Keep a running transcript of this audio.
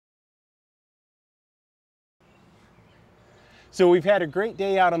So we've had a great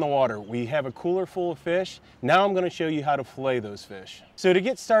day out on the water. We have a cooler full of fish. Now I'm going to show you how to fillet those fish. So to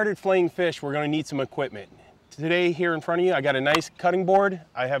get started filleting fish, we're going to need some equipment. Today here in front of you, I got a nice cutting board.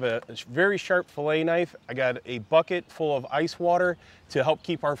 I have a very sharp fillet knife. I got a bucket full of ice water to help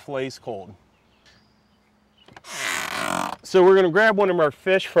keep our fillets cold. So we're going to grab one of our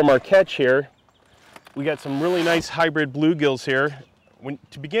fish from our catch here. We got some really nice hybrid bluegills here.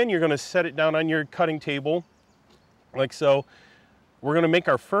 To begin, you're going to set it down on your cutting table, like so. We're going to make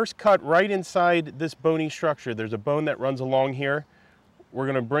our first cut right inside this bony structure. There's a bone that runs along here. We're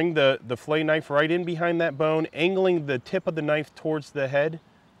going to bring the fillet knife right in behind that bone, angling the tip of the knife towards the head,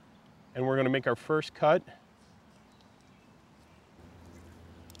 and we're going to make our first cut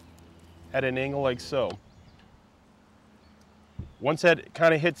at an angle like so. Once that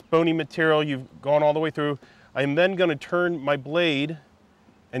kind of hits bony material, you've gone all the way through, I'm then going to turn my blade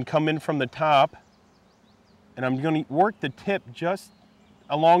and come in from the top, and I'm going to work the tip just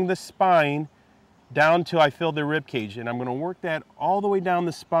along the spine down till I fill the rib cage, and I'm going to work that all the way down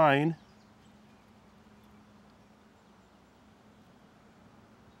the spine.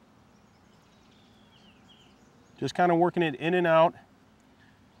 Just kind of working it in and out.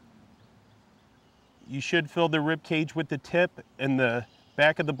 You should fill the rib cage with the tip, and the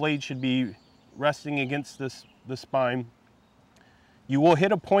back of the blade should be resting against the spine. You will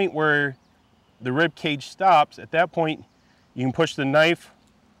hit a point where the rib cage stops. At that point, you can push the knife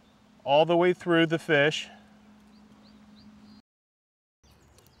all the way through the fish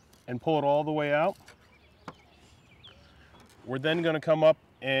and pull it all the way out. We're then going to come up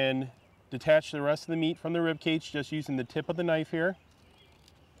and detach the rest of the meat from the rib cage just using the tip of the knife here.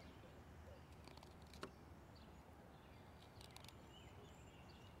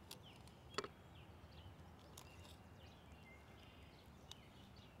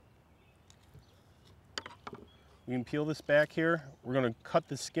 We can peel this back here. We're going to cut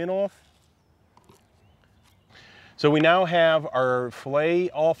the skin off. So we now have our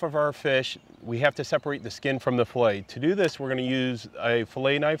fillet off of our fish. We have to separate the skin from the fillet. To do this, we're going to use a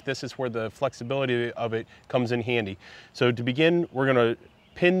fillet knife. This is where the flexibility of it comes in handy. So to begin, we're going to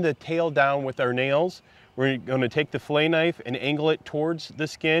pin the tail down with our nails. We're going to take the fillet knife and angle it towards the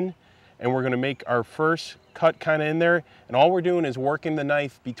skin, and we're going to make our first cut kind of in there. And all we're doing is working the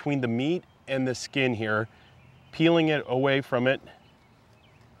knife between the meat and the skin here, peeling it away from it,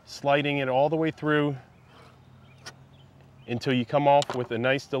 sliding it all the way through until you come off with a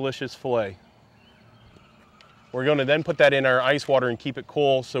nice delicious fillet. We're going to then put that in our ice water and keep it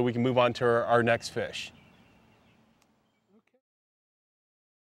cool so we can move on to our next fish.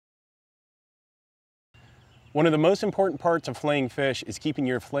 One of the most important parts of filleting fish is keeping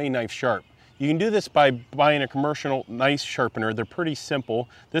your fillet knife sharp. You can do this by buying a commercial knife sharpener. They're pretty simple.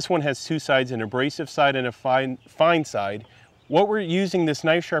 This one has two sides, an abrasive side and a fine side. What we're using this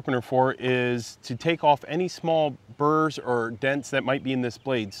knife sharpener for is to take off any small burrs or dents that might be in this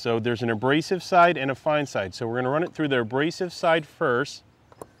blade. So there's an abrasive side and a fine side. So we're going to run it through the abrasive side first.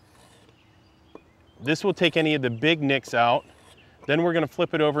 This will take any of the big nicks out. Then we're going to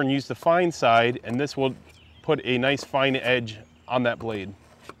flip it over and use the fine side, and this will put a nice fine edge on that blade.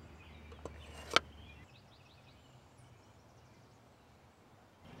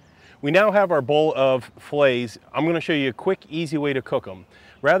 We now have our bowl of fillets. I'm going to show you a quick, easy way to cook them.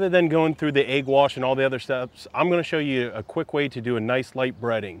 Rather than going through the egg wash and all the other steps, I'm going to show you a quick way to do a nice light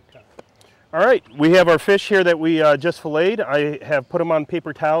breading. All right, we have our fish here that we just filleted. I have put them on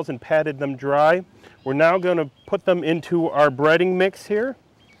paper towels and patted them dry. We're now going to put them into our breading mix here.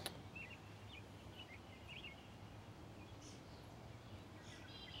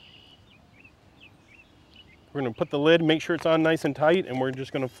 We're going to put the lid, make sure it's on nice and tight, and we're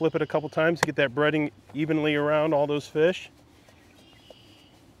just going to flip it a couple times to get that breading evenly around all those fish.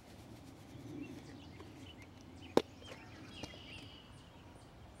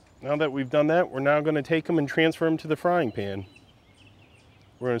 Now that we've done that, we're now going to take them and transfer them to the frying pan.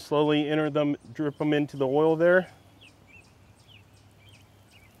 We're going to slowly enter them, drip them into the oil there.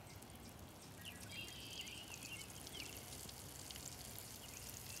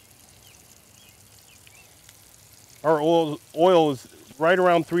 Our oil is right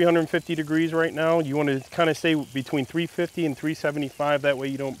around 350 degrees right now. You want to kind of stay between 350 and 375, that way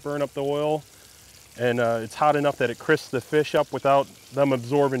you don't burn up the oil. And it's hot enough that it crisps the fish up without them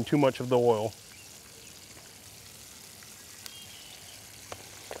absorbing too much of the oil.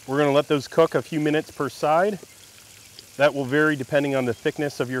 We're going to let those cook a few minutes per side. That will vary depending on the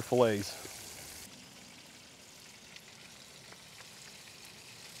thickness of your fillets.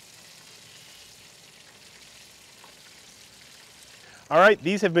 All right,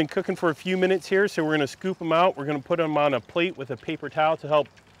 these have been cooking for a few minutes here, so we're gonna scoop them out. We're gonna put them on a plate with a paper towel to help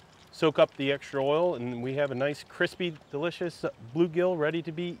soak up the extra oil, and we have a nice, crispy, delicious bluegill ready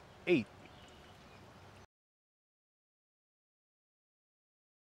to be ate.